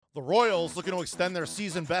The Royals looking to extend their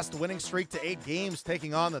season-best winning streak to 8 games,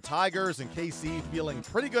 taking on the Tigers, and KC feeling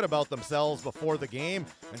pretty good about themselves before the game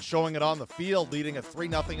and showing it on the field, leading at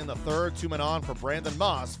 3-0 in the third. 2 men on for Brandon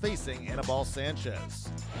Moss facing Anibal Sanchez.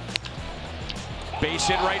 Base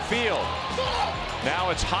hit right field. Now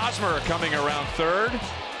it's Hosmer coming around third.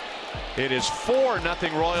 It is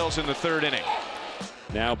 4-0 Royals in the third inning.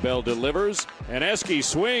 Now Bell delivers, and Eske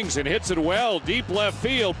swings and hits it well. Deep left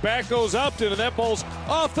field. Back goes Upton, and that ball's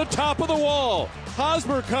off the top of the wall.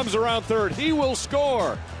 Hosmer comes around third. He will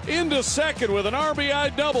score. Into second with an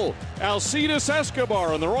RBI double. Alcides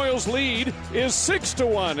Escobar, and the Royals' lead is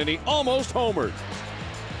 6-1, and he almost homered.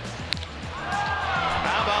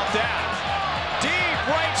 How about that? Deep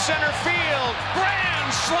right center field.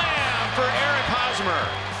 Grand slam for Eric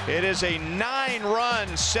Hosmer. It is a 9-run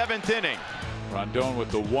 7th inning. Rondon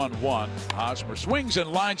with the 1-1. Hosmer swings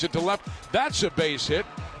and lines it to left. That's a base hit.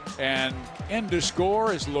 And in to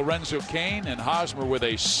score is Lorenzo Cain, and Hosmer with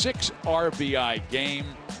a 6 RBI game.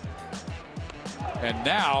 And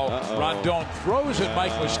now Rondon throws at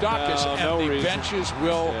Mike Moustakas, and the benches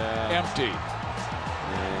will empty.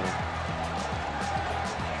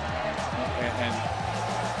 And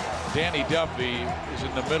Danny Duffy is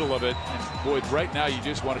in the middle of it, and boy, right now you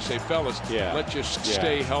just want to say, fellas, let's just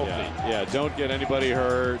stay healthy. Yeah, don't get anybody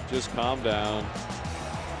hurt. Just calm down.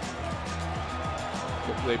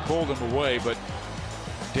 They pulled him away, but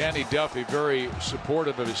Danny Duffy very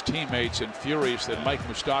supportive of his teammates and furious that Mike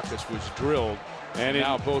Moustakas was drilled. And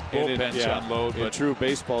now both bullpens unload. In true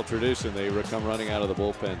baseball tradition, they come running out of the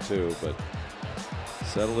bullpen too, but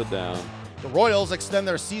settle it down. The Royals extend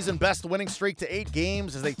their season-best winning streak to 8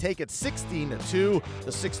 games as they take it 16-2.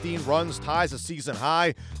 The 16 runs ties a season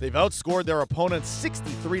high. They've outscored their opponents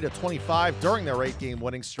 63-25 during their 8-game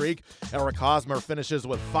winning streak. Eric Hosmer finishes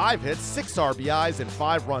with 5 hits, 6 RBIs, and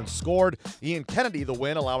 5 runs scored. Ian Kennedy the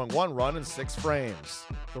win, allowing 1 run in 6 frames.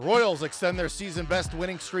 The Royals extend their season-best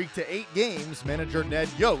winning streak to 8 games. Manager Ned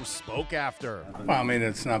Yost spoke after. Well, I mean,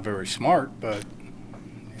 it's not very smart, but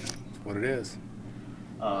it's what it is.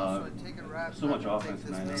 So much offense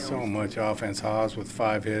tonight. So much offense. Haas with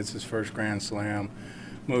 5 hits, his first grand slam.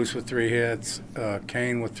 Moose with 3 hits.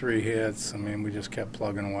 Cain with 3 hits. I mean, we just kept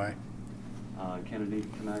plugging away. Kennedy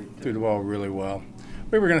tonight threw the ball really well.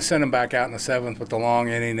 We were going to send him back out in the 7th with the long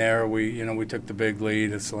inning there. We took the big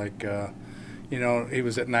lead. It's like, he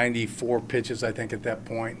was at 94 pitches, I think, at that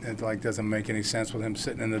point. It doesn't make any sense with him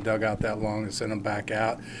sitting in the dugout that long to send him back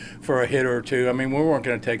out for a hit or two. I mean, we weren't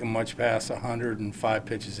going to take him much past 105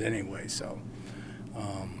 pitches anyway. So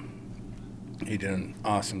he did an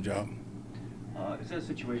awesome job. Is that a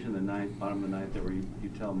situation in the 9th, bottom of the 9th, where you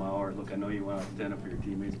tell Mauer, look, I know you want to stand up for your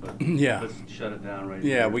teammates, but let's shut it down right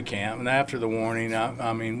Yeah, here. we can't. And after the warning,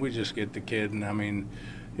 I mean, we just get the kid, and I mean,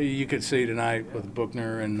 you could see tonight with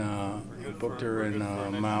Buchner and Mauer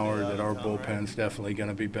that our bullpen's definitely going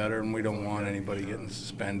to be better, and we don't want anybody getting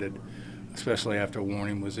suspended, especially after a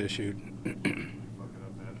warning was issued.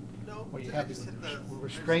 Well, you have the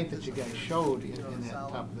restraint that you guys showed in that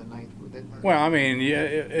top of the 9th. Well, I mean,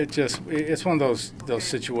 it's one of those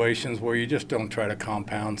situations where you just don't try to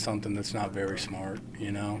compound something that's not very smart,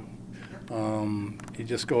 you know. You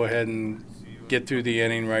just go ahead and get through the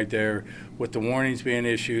inning right there. With the warnings being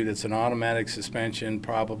issued, it's an automatic suspension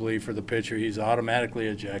probably for the pitcher. He's automatically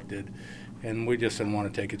ejected, and we just didn't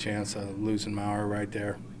want to take a chance of losing Mauer right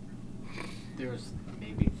there. There's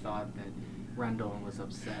maybe thought that Rondon was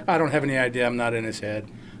upset. I don't have any idea. I'm not in his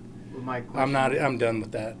head. Well, I'm done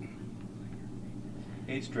with that.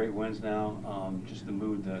 8 straight wins now. Just the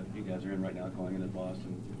mood that you guys are in right now going into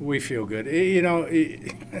Boston. We feel good.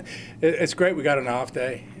 It's great we got an off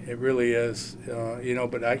day. It really is.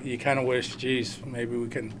 But you kind of wish, geez, maybe we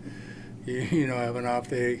can, have an off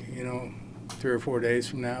day, 3 or 4 days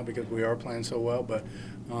from now because we are playing so well. But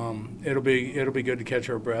it'll be good to catch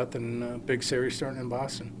our breath, and big series starting in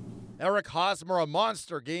Boston. Eric Hosmer, a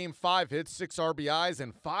monster game, 5 hits, 6 RBIs,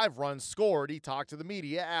 and 5 runs scored. He talked to the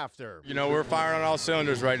media after. We're firing on all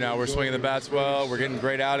cylinders right now. We're swinging the bats well. We're getting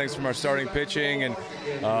great outings from our starting pitching. And,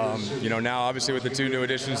 now obviously with the 2 new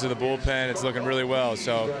additions to the bullpen, it's looking really well.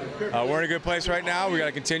 So we're in a good place right now. We got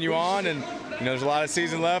to continue on. And, there's a lot of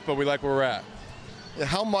season left, but we like where we're at.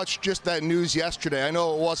 How much just that news yesterday? I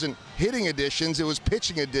know it wasn't hitting additions, it was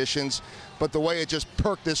pitching additions, but the way it just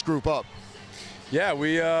perked this group up. Yeah,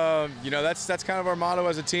 we, that's kind of our motto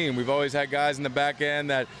as a team. We've always had guys in the back end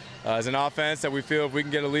that, as an offense, that we feel if we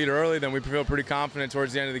can get a lead early, then we feel pretty confident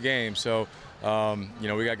towards the end of the game. So,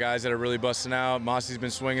 we got guys that are really busting out. Mossy's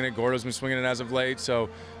been swinging it. Gordo's been swinging it as of late. So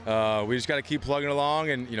we just got to keep plugging along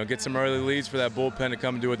and, get some early leads for that bullpen to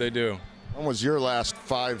come and do what they do. When was your last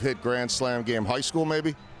 5-hit grand slam game? High school,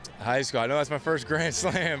 maybe? High school. I know that's my first Grand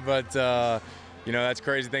Slam, but that's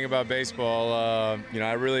crazy thing about baseball.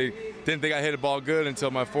 I really didn't think I hit a ball good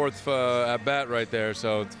until my fourth at bat right there.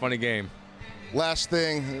 So it's a funny game. Last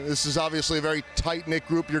thing, this is obviously a very tight-knit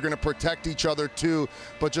group. You're going to protect each other too,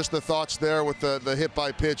 but just the thoughts there with the hit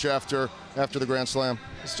by pitch after the Grand Slam.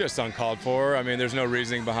 It's just uncalled for. I mean, there's no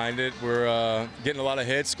reasoning behind it. We're getting a lot of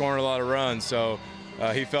hits, scoring a lot of runs. So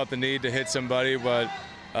he felt the need to hit somebody, but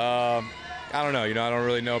I don't know. I don't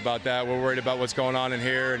really know about that. We're worried about what's going on in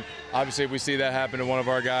here, and obviously if we see that happen to one of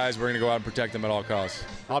our guys, we're going to go out and protect them at all costs.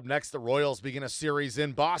 Up next, the Royals begin a series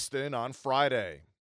in Boston on Friday.